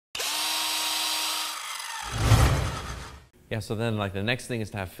Yeah, so then like the next thing is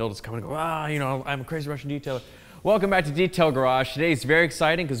to have Phil just come and go, you know, I'm a crazy Russian detailer. Welcome back to Detail Garage. Today is very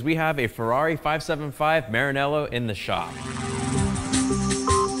exciting because we have a Ferrari 575 Maranello in the shop.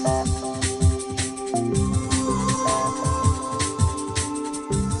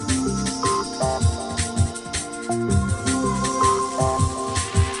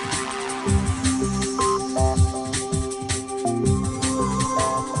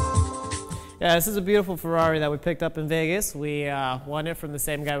 Yeah, this is a beautiful Ferrari that we picked up in Vegas. We won it from the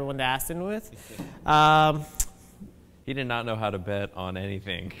same guy we won the Aston with. He did not know how to bet on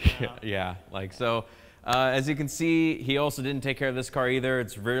anything. Yeah, like so. As you can see, he also didn't take care of this car either.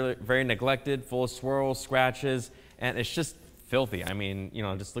 It's very, very neglected, full of swirls, scratches, and it's just filthy. I mean, you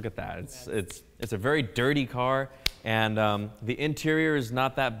know, just look at that. It's a very dirty car, and the interior is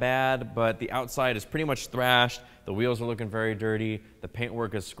not that bad, but the outside is pretty much thrashed. The wheels are looking very dirty. The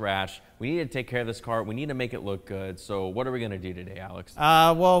paintwork is scratched. We need to take care of this car. We need to make it look good. So what are we going to do today, Alex?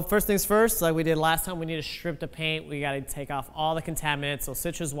 Well, first things first, like we did last time, we need to strip the paint. We got to take off all the contaminants. So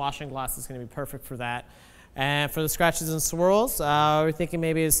Citrus washing gloss is going to be perfect for that. And for the scratches and swirls, we're thinking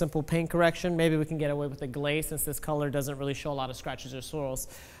maybe a simple paint correction. Maybe we can get away with a glaze since this color doesn't really show a lot of scratches or swirls,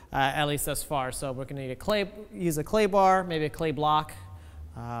 at least thus far. So we're going to need use a clay bar, maybe a clay block.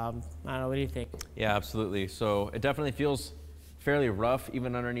 I don't know, what do you think? Yeah, absolutely. So it definitely feels fairly rough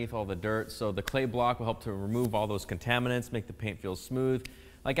even underneath all the dirt. So the clay block will help to remove all those contaminants, make the paint feel smooth.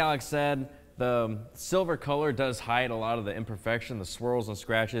 Like Alex said, the silver color does hide a lot of the imperfection, the swirls and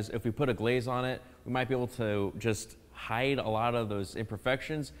scratches. If we put a glaze on it, we might be able to just hide a lot of those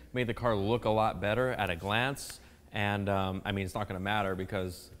imperfections, make the car look a lot better at a glance. And I mean, it's not going to matter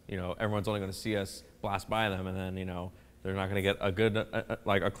because, you know, everyone's only going to see us blast by them, and then, you know, they're not going to get a good,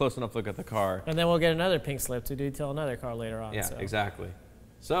 like a close enough look at the car. And then we'll get another pink slip to detail another car later on. Yeah, so. exactly.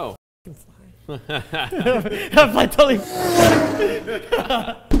 So.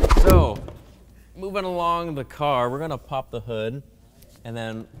 So, moving along the car, we're going to pop the hood, and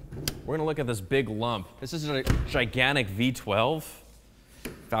then we're going to look at this big lump. This is a gigantic V12.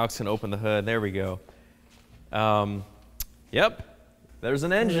 If Alex can open the hood, there we go. Yep, there's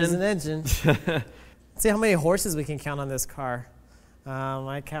an engine. There's an engine. See how many horses we can count on this car.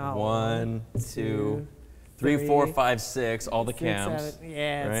 I count 1, 2, 3, 4, 5, 6, all the cams. 7,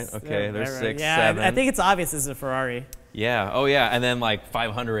 yeah. Right? Okay, there's 6, yeah, 7. I think it's obvious it's a Ferrari. Yeah. Oh, yeah. And then like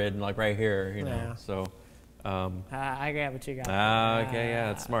 500, like right here, you know. Yeah. So. I got what you got. Okay. Yeah,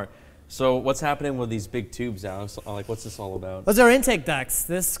 that's smart. So what's happening with these big tubes, Alex? Like, what's this all about? Those are intake ducts.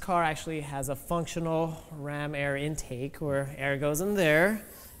 This car actually has a functional ram air intake where air goes in there,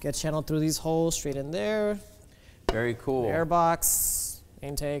 gets channeled through these holes straight in there. Very cool. Air box,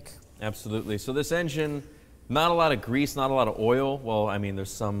 intake. Absolutely. So this engine, not a lot of grease, not a lot of oil. Well, I mean,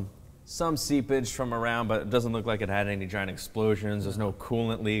 there's some seepage from around, but it doesn't look like it had any giant explosions. There's no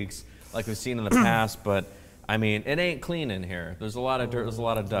coolant leaks like we've seen in the past, but I mean, it ain't clean in here. There's a lot of dirt, there's a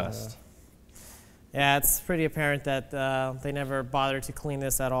lot of dust. Yeah, it's pretty apparent that they never bothered to clean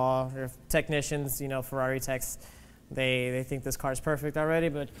this at all. Their technicians, you know, Ferrari techs, they think this car's perfect already,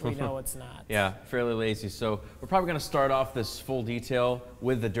 but we know it's not. Yeah, fairly lazy. So we're probably going to start off this full detail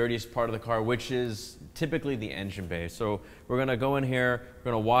with the dirtiest part of the car, which is typically the engine bay. So we're going to go in here,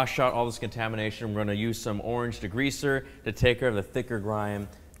 we're going to wash out all this contamination. We're going to use some orange degreaser to take care of the thicker grime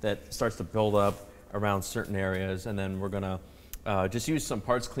that starts to build up around certain areas. And then we're going to just use some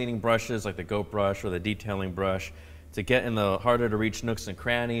parts cleaning brushes like the goat brush or the detailing brush to get in the harder to reach nooks and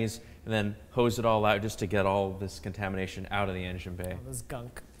crannies, and then hose it all out just to get all this contamination out of the engine bay. All this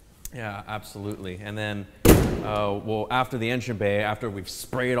gunk. Yeah, absolutely. And then, well, after the engine bay, after we've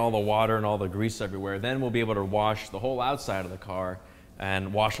sprayed all the water and all the grease everywhere, then we'll be able to wash the whole outside of the car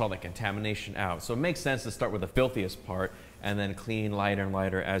and wash all the contamination out. So it makes sense to start with the filthiest part and then clean lighter and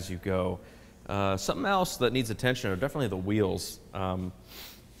lighter as you go. Something else that needs attention are definitely the wheels.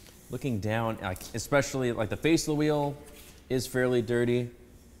 Looking down, especially like the face of the wheel is fairly dirty.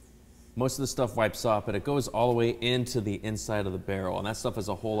 Most of the stuff wipes off, but it goes all the way into the inside of the barrel, and that stuff is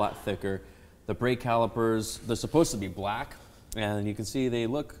a whole lot thicker. The brake calipers, they're supposed to be black, and you can see they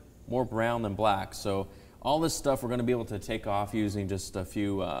look more brown than black. So all this stuff we're going to be able to take off using just a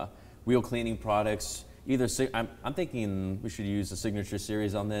few wheel cleaning products. Either I'm thinking we should use the Signature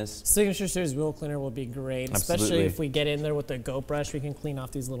Series on this. Signature Series wheel cleaner will be great, Absolutely. Especially if we get in there with the goat brush. We can clean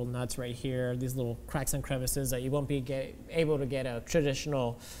off these little nuts right here, these little cracks and crevices that you won't be able to get a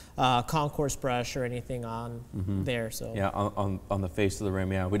traditional concourse brush or anything on there. So yeah, on the face of the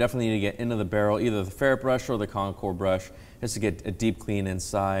rim, yeah. We definitely need to get into the barrel, either the ferret brush or the concours brush, just to get a deep clean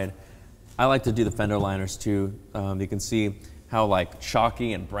inside. I like to do the fender liners too. You can see how like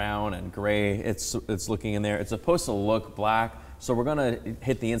chalky and brown and gray it's looking in there. It's supposed to look black, so we're gonna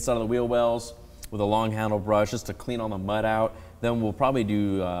hit the inside of the wheel wells with a long handle brush just to clean all the mud out. Then we'll probably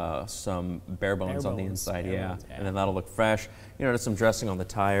do some bare bones on the inside, yeah, and then that'll look fresh. You know, just some dressing on the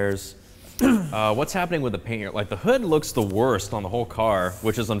tires. What's happening with the paint here? Like the hood looks the worst on the whole car,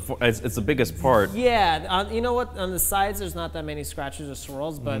 which is it's the biggest part. Yeah, you know what? On the sides, there's not that many scratches or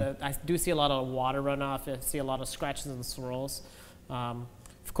swirls, but I do see a lot of water runoff. I see a lot of scratches and swirls.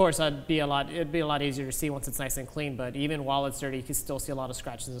 Of course, it'd be a lot easier to see once it's nice and clean. But even while it's dirty, you can still see a lot of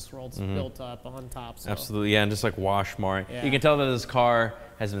scratches and swirls built up on top. So. Absolutely, yeah, and just like wash mark. Yeah. You can tell that this car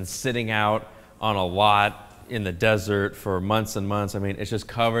has been sitting out on a lot in the desert for months and months. I mean, it's just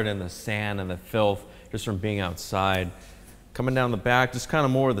covered in the sand and the filth just from being outside. Coming down the back, just kind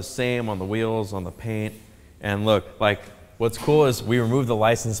of more of the same on the wheels, on the paint. And look, like, what's cool is we removed the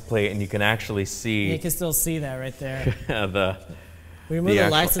license plate and you can actually see. You can still see that right there. We removed the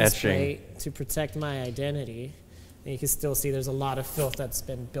license plate to protect my identity. And you can still see there's a lot of filth that's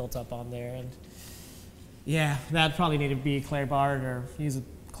been built up on there. And yeah, that'd probably need to be clay barred or use a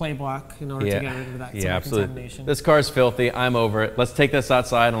clay block in order to get rid of that contamination. This car's filthy. I'm over it. Let's take this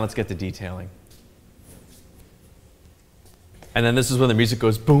outside and let's get to detailing. And then this is when the music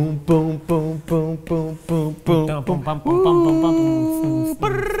goes boom, boom, boom, boom, boom, boom, boom, boom, boom, boom, boom, boom, boom.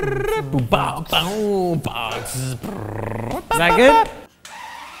 Is that good?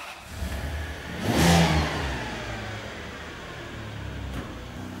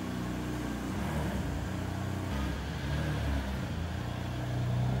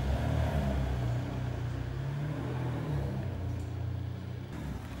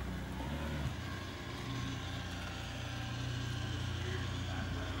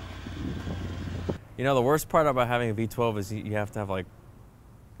 You know, the worst part about having a V12 is you have to have like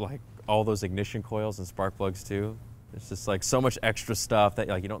all those ignition coils and spark plugs too. It's just like so much extra stuff that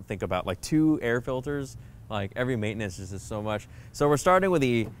like you don't think about. Like 2 air filters, like every maintenance is just so much. So we're starting with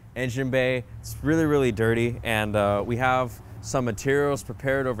the engine bay. It's really, really dirty, and we have some materials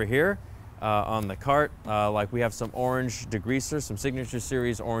prepared over here on the cart. Like we have some orange degreaser, some Signature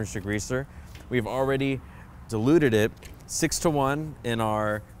Series orange degreaser. We've already diluted it 6:1 in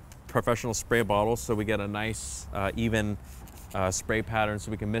our professional spray bottle, so we get a nice even spray pattern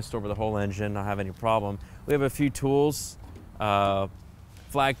so we can mist over the whole engine, not have any problem. We have a few tools,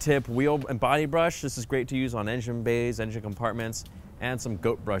 flag tip, wheel and body brush. This is great to use on engine bays, engine compartments, and some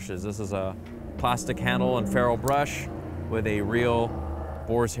goat brushes. This is a plastic handle and ferrule brush with a real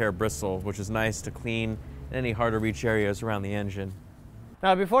boar's hair bristle, which is nice to clean any hard to reach areas around the engine.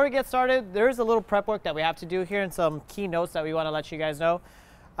 Now, before we get started, there's a little prep work that we have to do here and some key notes that we want to let you guys know.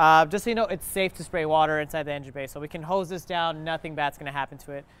 Just so you know, it's safe to spray water inside the engine bay, so we can hose this down, nothing bad's going to happen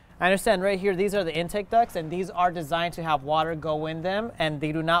to it. I understand right here, these are the intake ducts, and these are designed to have water go in them, and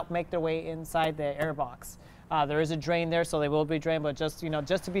they do not make their way inside the air box. There is a drain there, so they will be drained, but just, you know,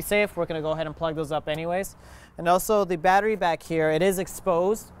 just to be safe, we're going to go ahead and plug those up anyways. And also the battery back here, it is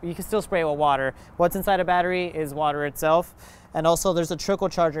exposed. You can still spray it with water. What's inside a battery is water itself. And also there's a trickle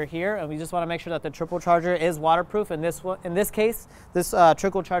charger here, and we just want to make sure that the trickle charger is waterproof. In this case, this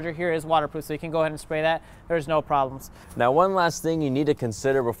trickle charger here is waterproof, so you can go ahead and spray that. There's no problems. Now, one last thing you need to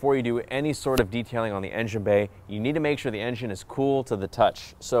consider before you do any sort of detailing on the engine bay, you need to make sure the engine is cool to the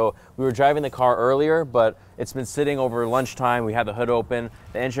touch. So we were driving the car earlier, but it's been sitting over lunchtime. We had the hood open.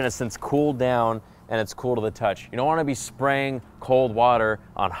 The engine has since cooled down, and it's cool to the touch. You don't want to be spraying cold water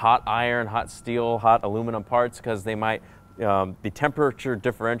on hot iron, hot steel, hot aluminum parts, because they might the temperature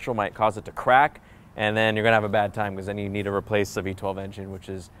differential might cause it to crack, and then you're gonna have a bad time because then you need to replace the V12 engine, which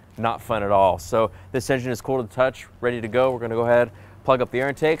is not fun at all. So this engine is cool to the touch, ready to go. We're gonna go ahead, plug up the air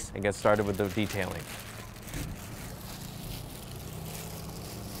intakes, and get started with the detailing.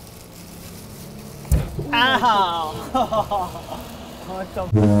 Ow! What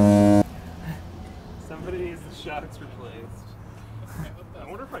the? Somebody needs the shocks replaced. I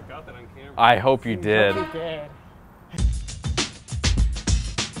wonder if I got that on camera. I hope you did. You did.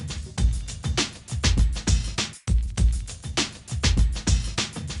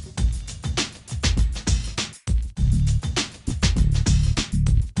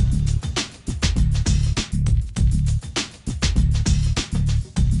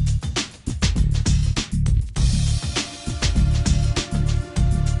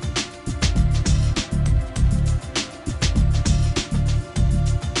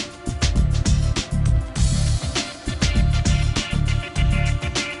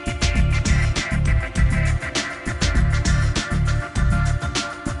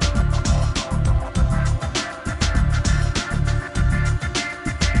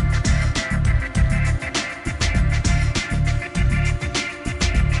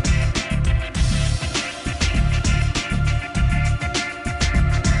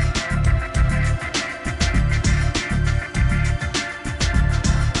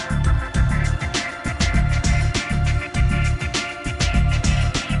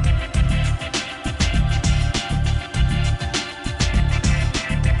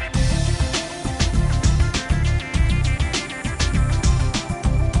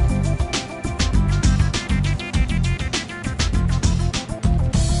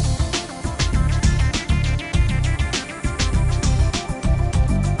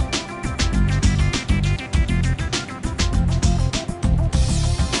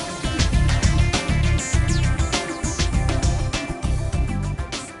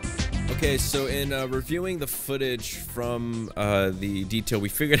 Okay, so in reviewing the footage from the detail, we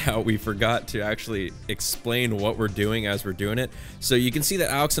figured out we forgot to actually explain what we're doing as we're doing it. So you can see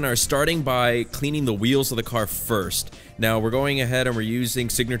that Alex and I are starting by cleaning the wheels of the car first. Now we're going ahead and we're using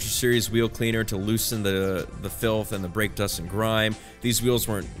Signature Series wheel cleaner to loosen the filth and the brake dust and grime. These wheels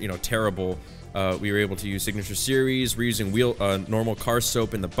weren't, you know, terrible. We were able to use Signature Series. We're using normal car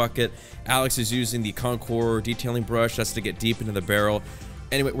soap in the bucket. Alex is using the Concours detailing brush. That's to get deep into the barrel.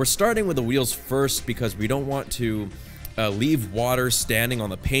 Anyway, we're starting with the wheels first because we don't want to leave water standing on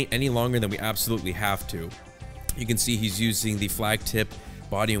the paint any longer than we absolutely have to. You can see he's using the flag tip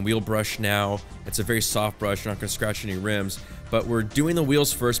body and wheel brush now. It's a very soft brush, not going to scratch any rims. But we're doing the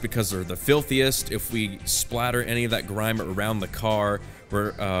wheels first because they're the filthiest. If we splatter any of that grime around the car,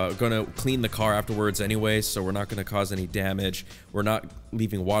 we're going to clean the car afterwards anyway, so we're not going to cause any damage. We're not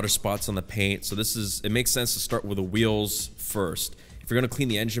leaving water spots on the paint. So it makes sense to start with the wheels first. If you're going to clean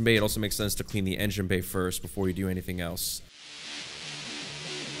the engine bay, it also makes sense to clean the engine bay first before you do anything else.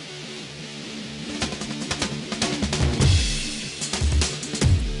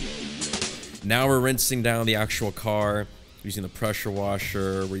 Now we're rinsing down the actual car using the pressure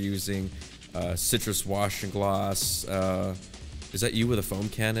washer. We're using citrus wash and gloss. Is that you with a foam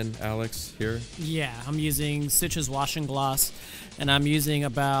cannon, Alex, here? Yeah, I'm using citrus wash and gloss, and I'm using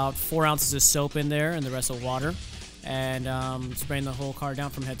about 4 ounces of soap in there and the rest of water. And spraying the whole car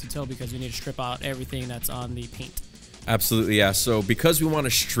down from head to toe because we need to strip out everything that's on the paint. Absolutely, yeah. So because we want to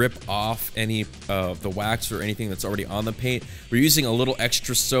strip off any of the wax or anything that's already on the paint, we're using a little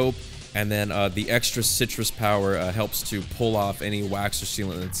extra soap, and then the extra citrus power helps to pull off any wax or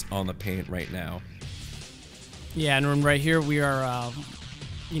sealant that's on the paint right now. Yeah, and right here we are,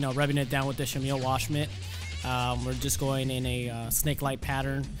 rubbing it down with the chenille wash mitt. We're just going in a snake-like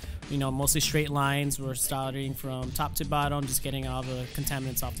pattern. Mostly straight lines. We're starting from top to bottom, just getting all the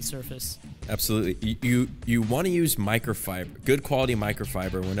contaminants off the surface. Absolutely. You want to use microfiber, good quality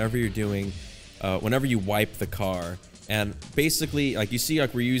microfiber, whenever you're doing, whenever you wipe the car. And basically, like you see,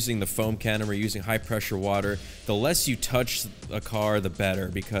 like we're using the foam cannon, we're using high pressure water. The less you touch a car, the better,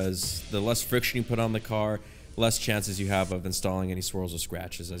 because the less friction you put on the car, less chances you have of installing any swirls or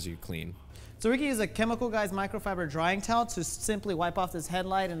scratches as you clean. So we can use a Chemical Guys microfiber drying towel to simply wipe off this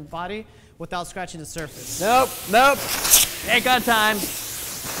headlight and body without scratching the surface. Nope. Ain't got time.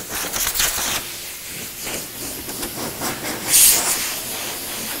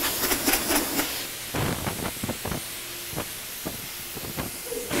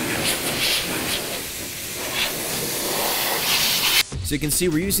 So you can see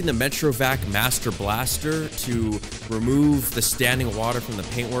we're using the Metrovac Master Blaster to remove the standing water from the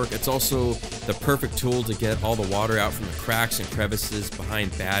paintwork. It's also the perfect tool to get all the water out from the cracks and crevices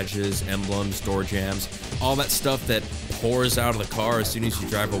behind badges, emblems, door jams, all that stuff that pours out of the car as soon as you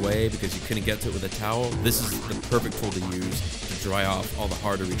drive away because you couldn't get to it with a towel. This is the perfect tool to use to dry off all the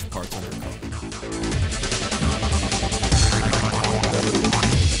hard to reach parts on your car.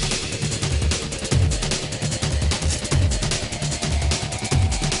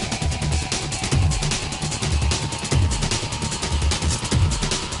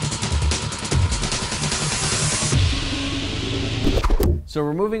 So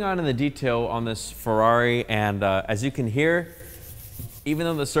we're moving on to the detail on this Ferrari, and as you can hear, even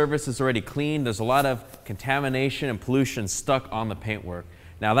though the surface is already clean, there's a lot of contamination and pollution stuck on the paintwork.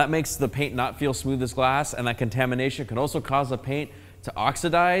 Now that makes the paint not feel smooth as glass, and that contamination can also cause the paint to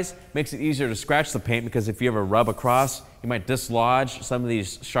oxidize, makes it easier to scratch the paint because if you ever rub across, you might dislodge some of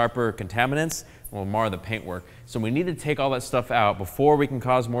these sharper contaminants and will mar the paintwork. So we need to take all that stuff out before we can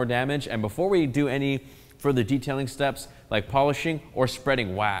cause more damage and before we do any further detailing steps like polishing or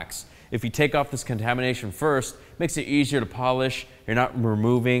spreading wax. If you take off this contamination first, it makes it easier to polish. You're not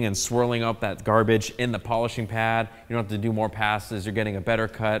removing and swirling up that garbage in the polishing pad. You don't have to do more passes. You're getting a better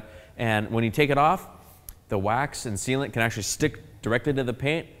cut. And when you take it off, the wax and sealant can actually stick directly to the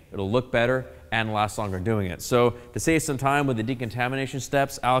paint. It'll look better and last longer doing it. So to save some time with the decontamination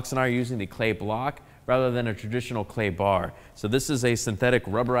steps, Alex and I are using the clay block rather than a traditional clay bar. So this is a synthetic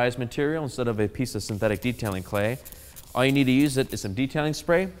rubberized material instead of a piece of synthetic detailing clay. All you need to use it is some detailing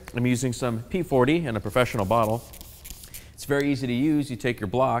spray. I'm using some P40 in a professional bottle. It's very easy to use. You take your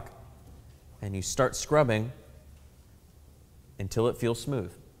block and you start scrubbing until it feels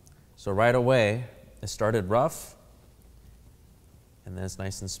smooth. So right away, it started rough and then it's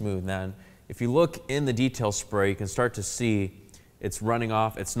nice and smooth. Now, if you look in the detail spray, you can start to see it's running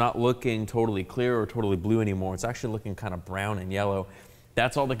off. It's not looking totally clear or totally blue anymore. It's actually looking kind of brown and yellow.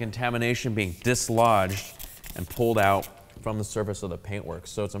 That's all the contamination being dislodged and pulled out from the surface of the paintwork.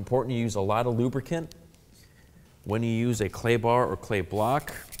 So it's important to use a lot of lubricant when you use a clay bar or clay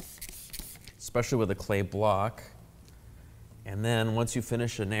block. especially with a clay block. And then once you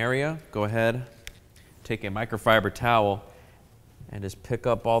finish an area, go ahead, take a microfiber towel and just pick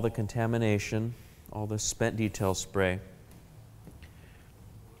up all the contamination, all the spent detail spray,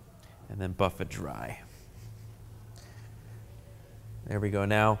 and then buff it dry. There we go.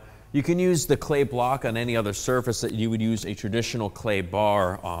 Now, you can use the clay block on any other surface that you would use a traditional clay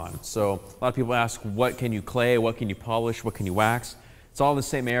bar on. So a lot of people ask, what can you clay, what can you polish, what can you wax? It's all the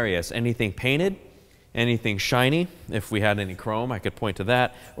same areas. Anything painted, anything shiny, if we had any chrome, I could point to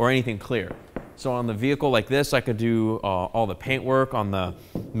that, or anything clear. So on the vehicle like this, I could do all the paint work on the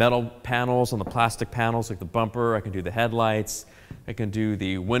metal panels, on the plastic panels like the bumper. I can do the headlights. I can do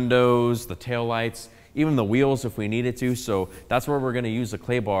the windows, the tail lights, even the wheels if we needed to. So that's where we're going to use the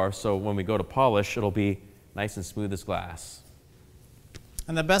clay bar. So when we go to polish, it'll be nice and smooth as glass.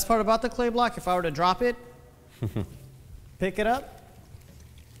 And the best part about the clay block, if I were to drop it, pick it up,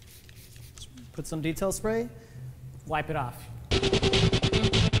 put some detail spray, wipe it off.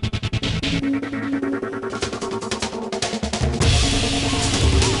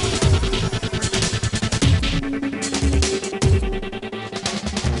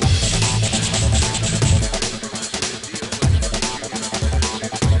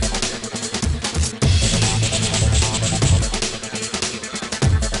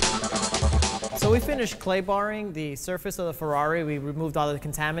 So we finished clay barring the surface of the Ferrari. We removed all the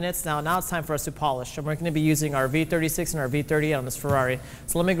contaminants. Now it's time for us to polish. And we're going to be using our V36 and our V38 on this Ferrari.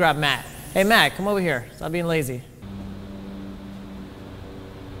 So let me grab Matt. Hey Matt, come over here. Stop being lazy.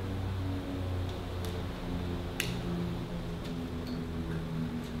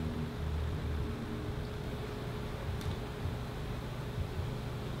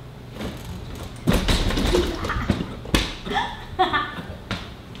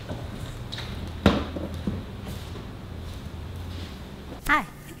 Hi.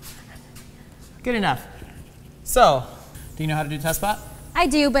 Good enough. So, do you know how to do test spot? I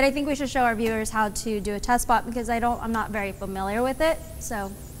do, but I think we should show our viewers how to do a test spot because I'm not very familiar with it.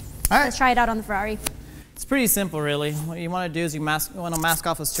 So let's try it out on the Ferrari. It's pretty simple, really. What you want to do is you want to mask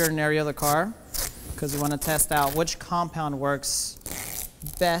off a certain area of the car because you want to test out which compound works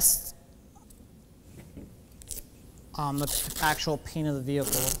best on the actual paint of the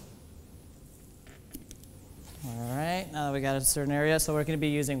vehicle. All right, now that we got a certain area, so we're going to be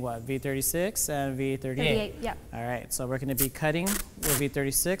using what? V36 and V38? 38, yeah. All right, so we're going to be cutting with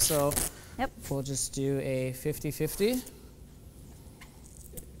V36, so Yep. we'll just do a 50-50.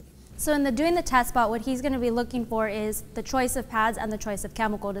 So in doing the test spot, what he's going to be looking for is the choice of pads and the choice of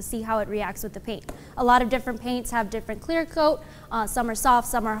chemical to see how it reacts with the paint. A lot of different paints have different clear coat. Some are soft,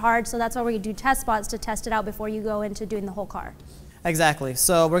 some are hard, so that's why we do test spots to test it out before you go into doing the whole car. Exactly.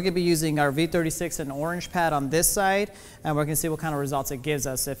 So we're going to be using our V36 and orange pad on this side, and we're going to see what kind of results it gives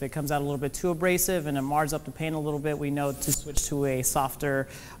us. If it comes out a little bit too abrasive and it mars up the paint a little bit, we know to switch to a softer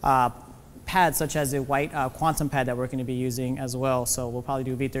pad, such as a white quantum pad that we're going to be using as well. So we'll probably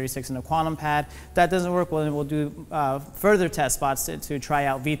do V36 and a quantum pad. If that doesn't work, well, then we'll do further test spots to try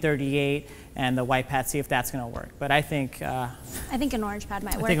out V38 and the white pad, see if that's going to work. But I think an orange pad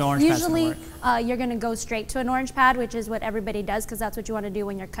might work. I think an orange pad's gonna Usually, work. you're going to go straight to an orange pad, which is what everybody does because that's what you want to do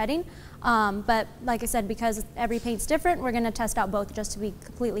when you're cutting. But like I said, because every paint's different, we're going to test out both just to be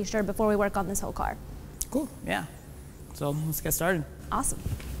completely sure before we work on this whole car. Cool. Yeah. So let's get started. Awesome.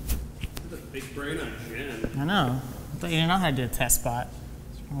 Big brain on Jen. I know. I thought you didn't know how to do a test spot.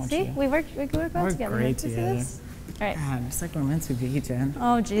 See, we work well together. great See together. this? All right. God, it's like we're meant to be, Jen.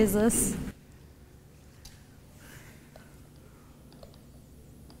 Oh, Jesus.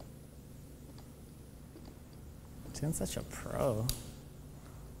 Jen's such a pro.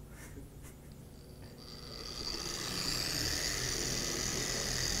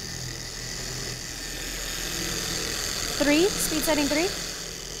 Speed setting 3.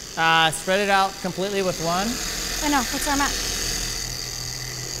 Spread it out completely with one. I know, what's our map?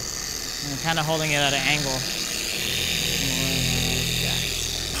 And kind of holding it at an angle.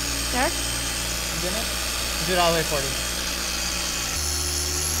 Derek? Doing it? Do it all the way 40.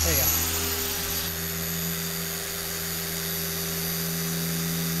 There you go.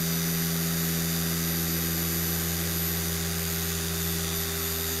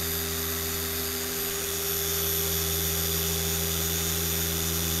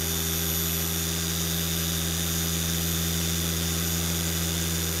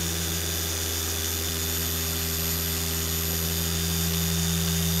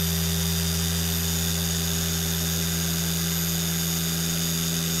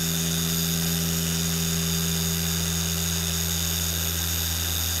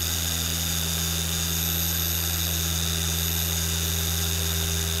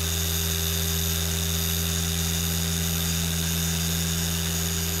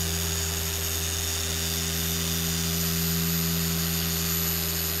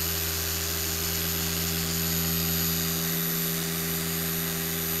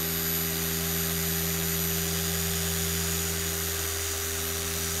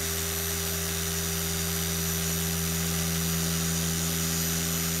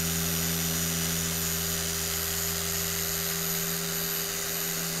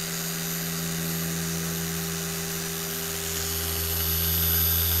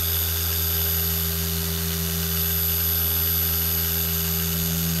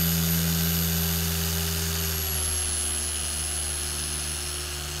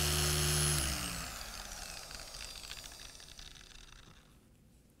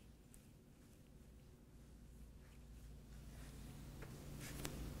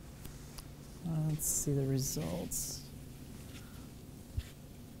 Let's see the results.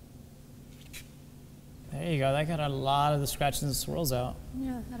 There you go. That got a lot of the scratches and swirls out.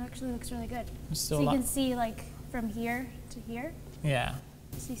 Yeah, that actually looks really good. Still so you can see like from here to here. Yeah.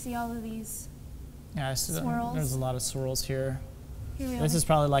 So you see all of these Yeah, swirls. There's a lot of swirls here. This is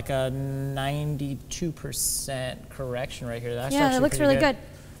probably like a 92% correction right here. That's yeah, it looks really good.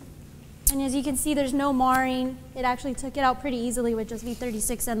 And as you can see, there's no marring. It actually took it out pretty easily with just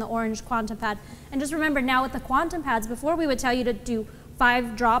V36 and the orange quantum pad. And just remember now with the quantum pads, before we would tell you to do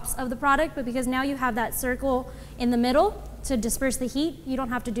 5 drops of the product, but because now you have that circle in the middle to disperse the heat, you don't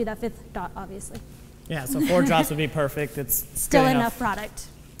have to do that 5th dot, obviously. Yeah, so 4 drops would be perfect. It's still enough product.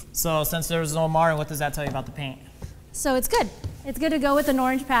 So since there's no marring, what does that tell you about the paint? So it's good. It's good to go with an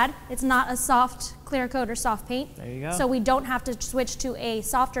orange pad. It's not a soft clear coat or soft paint. There you go. So we don't have to switch to a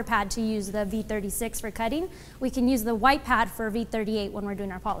softer pad to use the V36 for cutting. We can use the white pad for V38 when we're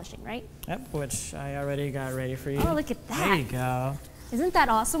doing our polishing, right? Yep, which I already got ready for you. Oh, look at that. There you go. Isn't that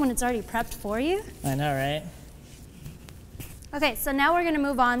awesome when it's already prepped for you? I know, right? Okay, so now we're going to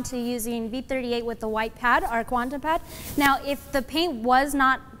move on to using V38 with the white pad, our quantum pad. Now, if the paint was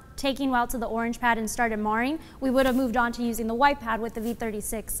not taking well to the orange pad and started marring, we would have moved on to using the white pad with the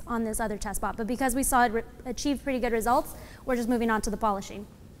V36 on this other test spot. But because we saw it achieve pretty good results, we're just moving on to the polishing.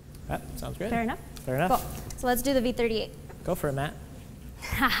 That sounds good. Fair enough? Fair enough. Cool. So let's do the V38. Go for it, Matt.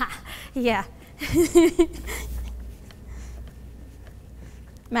 Yeah.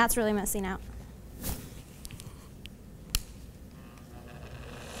 Matt's really messing out.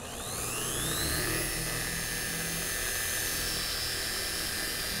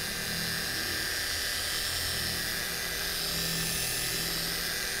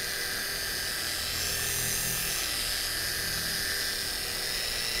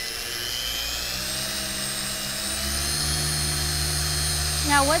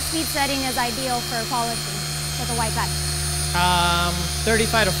 Now, what speed setting is ideal for polishing with a white pad?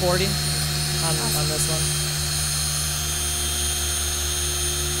 35 to 40 on this one.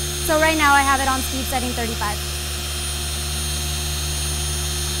 So right now I have it on speed setting 35.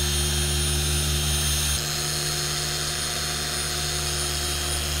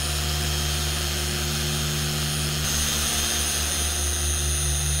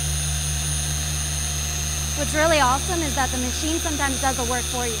 What's really awesome is that the machine sometimes does the work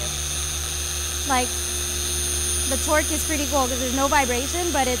for you. Like, the torque is pretty cool because there's no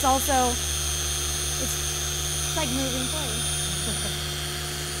vibration, but it's also, it's like moving for you.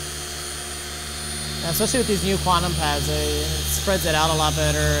 Yeah, especially with these new quantum pads, it spreads it out a lot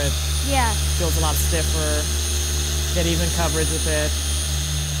better. It feels a lot stiffer. Get even coverage with it.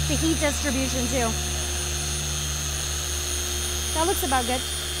 The heat distribution too. That looks about good.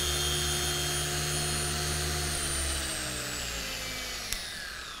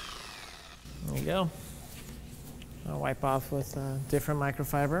 There you go. I'll wipe off with different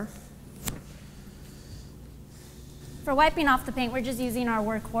microfiber. For wiping off the paint, we're just using our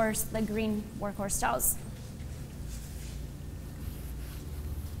workhorse, the green workhorse towels.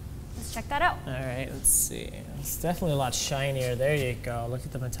 Let's check that out. All right, let's see. It's definitely a lot shinier. There you go. Look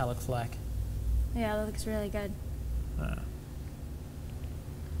at the metallic fleck. Yeah, that looks really good.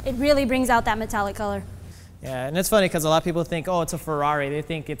 It really brings out that metallic color. Yeah, and it's funny because a lot of people think, oh, it's a Ferrari. They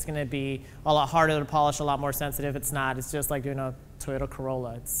think it's going to be a lot harder to polish, a lot more sensitive. It's not. It's just like doing a Toyota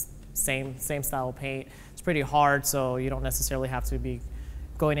Corolla. It's same style of paint. It's pretty hard, so you don't necessarily have to be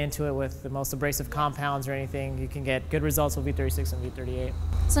going into it with the most abrasive compounds or anything. You can get good results with V36 and V38.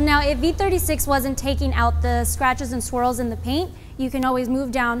 So now if V36 wasn't taking out the scratches and swirls in the paint, you can always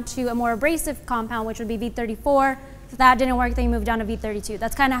move down to a more abrasive compound, which would be V34. If that didn't work, then you move down to V32.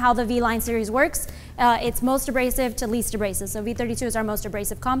 That's kind of how the V-line series works. It's most abrasive to least abrasive. So V32 is our most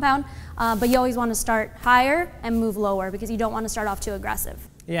abrasive compound, but you always want to start higher and move lower because you don't want to start off too aggressive.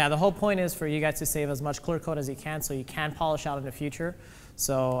 Yeah, the whole point is for you guys to save as much clear coat as you can so you can polish out in the future.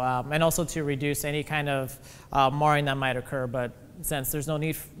 So, and also to reduce any kind of marring that might occur. But since there's no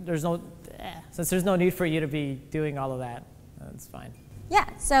need for you to be doing all of that, that's fine. Yeah,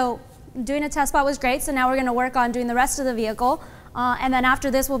 so doing a test spot was great. So now we're going to work on doing the rest of the vehicle. And then after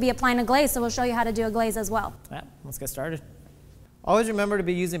this, we'll be applying a glaze. So we'll show you how to do a glaze as well. Yeah, let's get started. Always remember to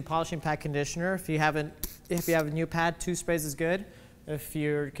be using polishing pad conditioner. If you have a new pad, 2 sprays is good. If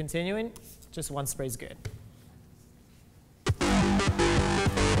you're continuing, just 1 spray is good.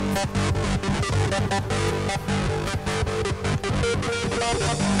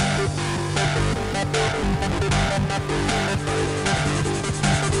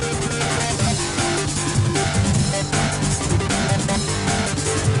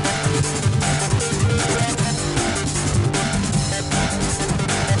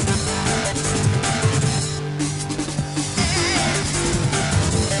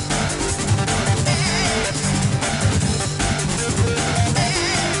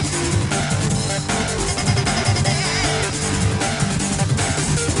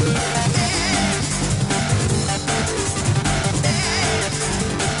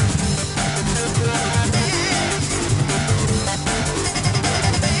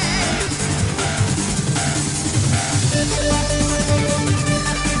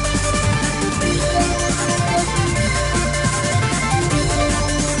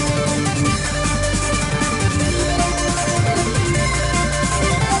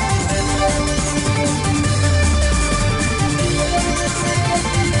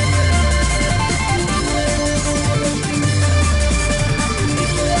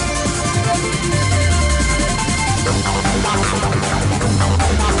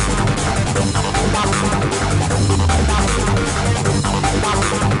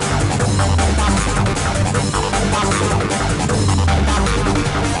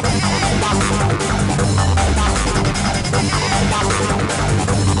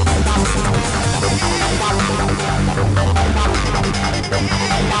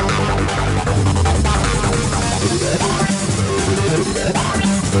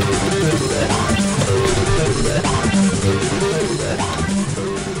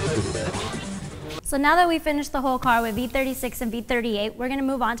 So now that we finished the whole car with V36 and V38, we're going to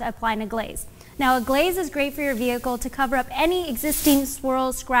move on to applying a glaze. Now a glaze is great for your vehicle to cover up any existing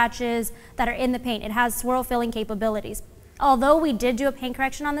swirls, scratches that are in the paint. It has swirl filling capabilities. Although we did do a paint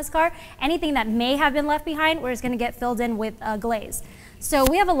correction on this car, anything that may have been left behind, we're just going to get filled in with a glaze. So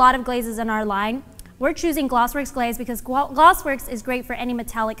we have a lot of glazes in our line. We're choosing Glossworks glaze because Glossworks is great for any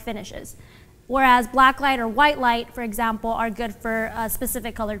metallic finishes, whereas black light or white light, for example, are good for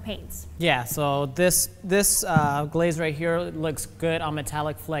specific colored paints. Yeah, so this glaze right here looks good on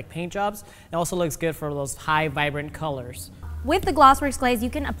metallic fleck paint jobs. It also looks good for those high vibrant colors. With the Glossworks glaze, you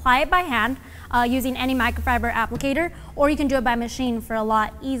can apply it by hand using any microfiber applicator, or you can do it by machine for a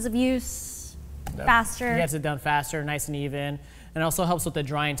lot ease of use, faster. It gets it done faster, nice and even. And it also helps with the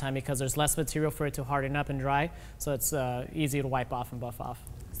drying time because there's less material for it to harden up and dry, so it's easy to wipe off and buff off.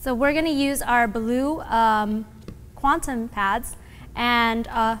 So we're going to use our blue quantum pads and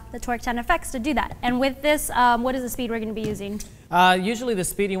the Torque 10 effects to do that. And with this, what is the speed we're going to be using? Usually the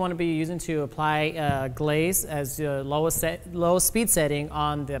speed you want to be using to apply glaze as the lowest speed setting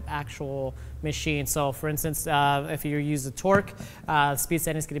on the actual machine. So for instance, if you use the torque, speed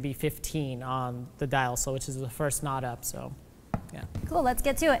setting is going to be 15 on the dial, so which is the first knot up. So yeah. Cool, let's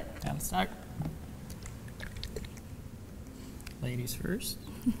get to it. Yeah, let's start. Ladies first.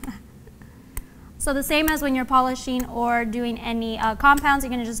 So the same as when you're polishing or doing any compounds, you're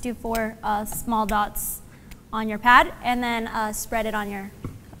going to just do 4 small dots on your pad and then spread it on your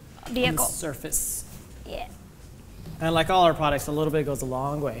vehicle. On the surface. Yeah. And like all our products, a little bit goes a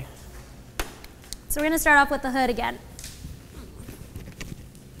long way. So we're going to start off with the hood again.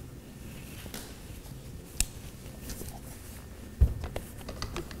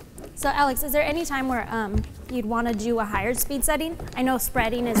 So Alex, is there any time where you'd want to do a higher speed setting? I know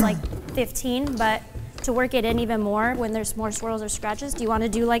spreading is like 15, but to work it in even more when there's more swirls or scratches, do you want to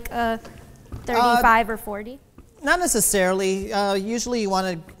do like a 35 or 40? Not necessarily. Usually you want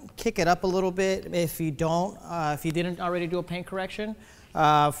to kick it up a little bit. If you don't, If you didn't already do a paint correction,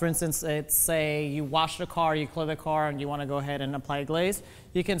 for instance, it's say you wash the car, you clear the car, and you want to go ahead and apply glaze,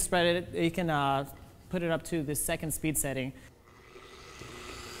 you can spread it, you can put it up to the second speed setting.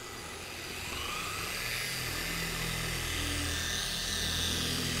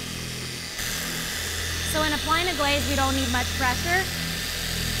 So in applying a glaze, we don't need much pressure.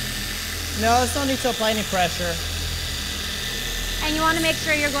 No, there's no need to apply any pressure. And you want to make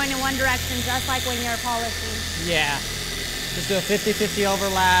sure you're going in one direction, just like when you're polishing. Yeah. Just do a 50-50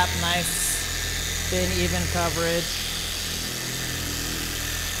 overlap, nice, thin, even coverage.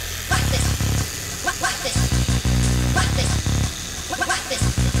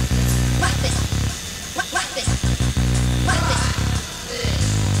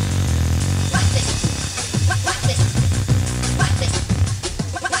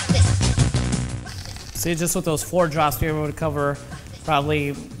 See, just with those 4 drops, we were able to cover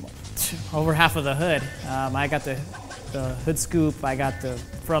probably over half of the hood. I got the hood scoop, I got the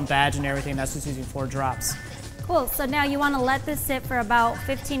front badge and everything. That's just using 4 drops. Cool, so now you want to let this sit for about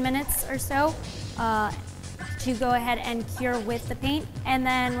 15 minutes or so to go ahead and cure with the paint, and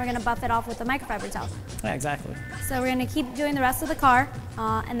then we're going to buff it off with a microfiber towel. Yeah, exactly. So we're going to keep doing the rest of the car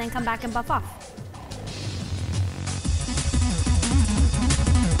and then come back and buff off.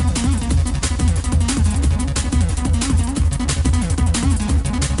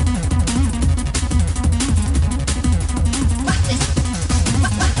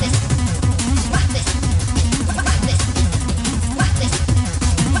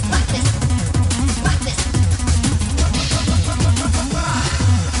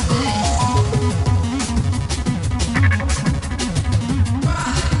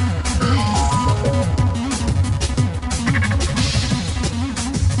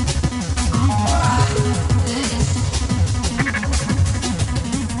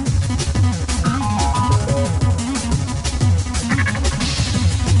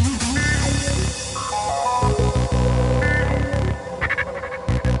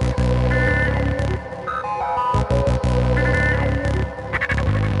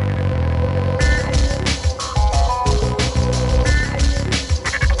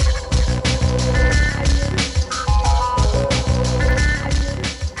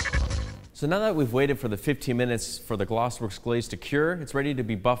 So now that we've waited for the 15 minutes for the Glossworks glaze to cure, it's ready to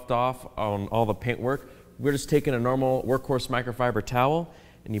be buffed off on all the paint work. We're just taking a normal workhorse microfiber towel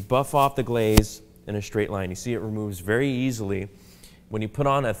and you buff off the glaze in a straight line. You see it removes very easily. When you put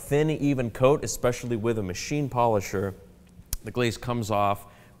on a thin, even coat, especially with a machine polisher, the glaze comes off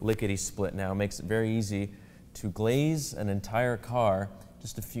lickety-split. Now it makes it very easy to glaze an entire car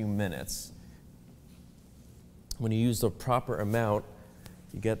just a few minutes. When you use the proper amount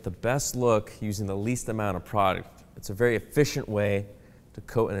you get the best look using the least amount of product. It's a very efficient way to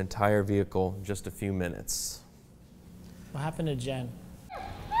coat an entire vehicle in just a few minutes. What happened to Jen?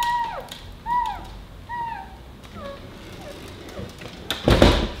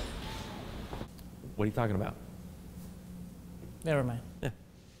 What are you talking about? Never mind. Yeah.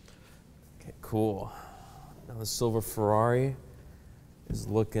 Okay, cool. Now the silver Ferrari is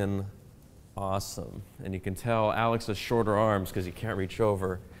looking awesome. And you can tell Alex has shorter arms because he can't reach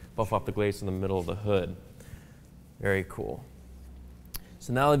over, buff off the glaze in the middle of the hood. Very cool.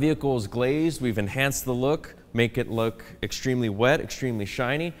 So now the vehicle is glazed. We've enhanced the look, make it look extremely wet, extremely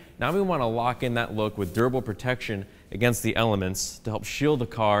shiny. Now we want to lock in that look with durable protection against the elements to help shield the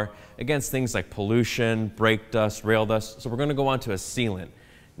car against things like pollution, brake dust, rail dust. So we're going to go on to a sealant.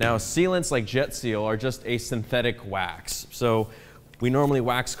 Now sealants like Jet Seal are just a synthetic wax. So we normally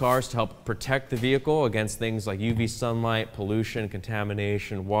wax cars to help protect the vehicle against things like UV sunlight, pollution,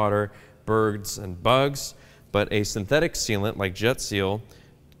 contamination, water, birds, and bugs. But a synthetic sealant like Jet Seal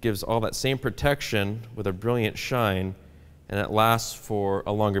gives all that same protection with a brilliant shine, and it lasts for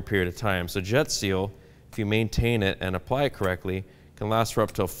a longer period of time. So Jet Seal, if you maintain it and apply it correctly, can last for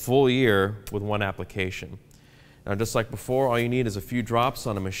up to a full year with one application. Now, just like before, all you need is a few drops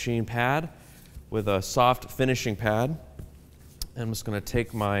on a machine pad with a soft finishing pad. And I'm just going to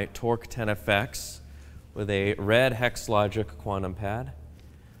take my Torque 10FX with a red Hex Logic quantum pad. I'm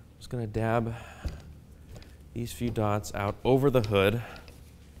just going to dab these few dots out over the hood.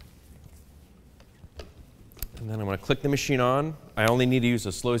 And then I'm going to click the machine on. I only need to use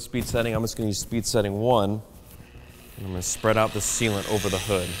a slow speed setting. I'm just going to use speed setting 1. And I'm going to spread out the sealant over the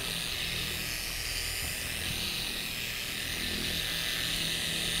hood.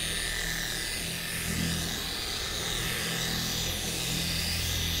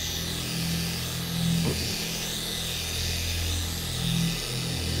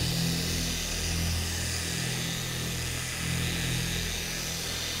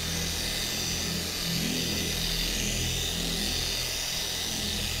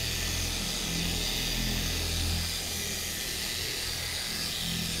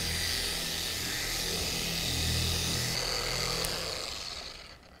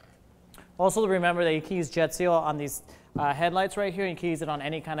 Also remember that you can use Jet Seal on these headlights right here. You can use it on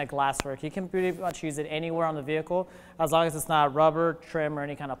any kind of glasswork. You can pretty much use it anywhere on the vehicle as long as it's not rubber, trim, or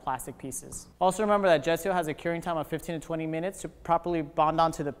any kind of plastic pieces. Also remember that Jet Seal has a curing time of 15 to 20 minutes to properly bond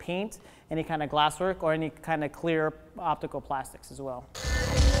onto the paint, any kind of glasswork, or any kind of clear optical plastics as well.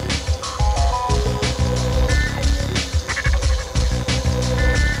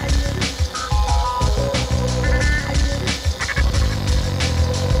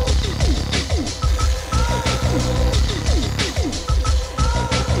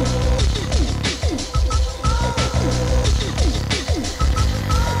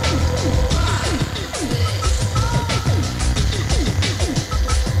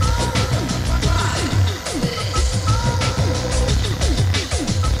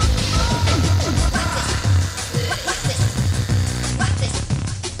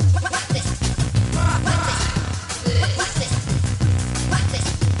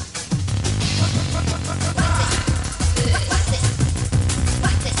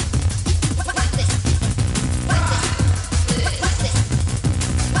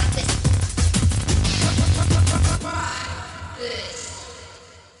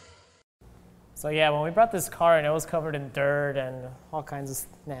 So yeah, when we brought this car in, it was covered in dirt and all kinds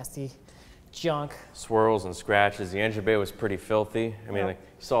of nasty junk. Swirls and scratches. The engine bay was pretty filthy. I mean, like,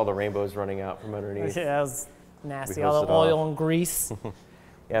 you saw the rainbows running out from underneath. Yeah, it was nasty. All the oil and grease.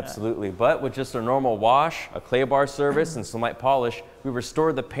 Absolutely. But with just a normal wash, a clay bar service, and some light polish, we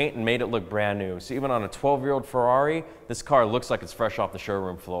restored the paint and made it look brand new. So even on a 12-year-old Ferrari, this car looks like it's fresh off the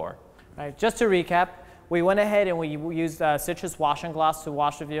showroom floor. Right, just to recap, we went ahead and we used citrus washing gloss to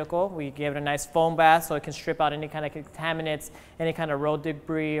wash the vehicle. We gave it a nice foam bath so it can strip out any kind of contaminants, any kind of road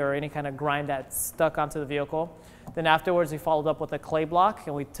debris, or any kind of grime that's stuck onto the vehicle. Then afterwards, we followed up with a clay block,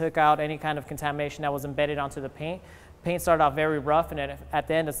 and we took out any kind of contamination that was embedded onto the paint. Paint started out very rough, and at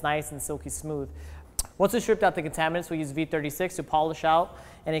the end, it's nice and silky smooth. Once we stripped out the contaminants, we used V36 to polish out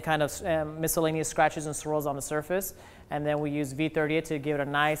any kind of miscellaneous scratches and swirls on the surface. And then we used V38 to give it a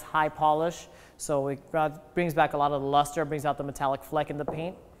nice high polish. So it brings back a lot of the luster, brings out the metallic fleck in the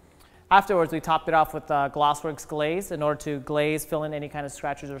paint. Afterwards, we topped it off with Glossworks glaze in order to glaze, fill in any kind of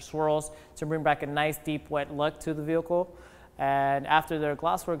scratches or swirls to bring back a nice deep wet look to the vehicle. And after the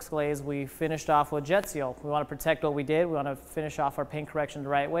Glossworks glaze, we finished off with Jet Seal. We want to protect what we did. We want to finish off our paint correction the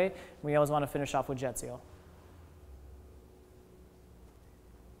right way. We always want to finish off with Jet Seal.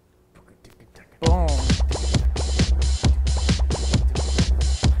 Boom.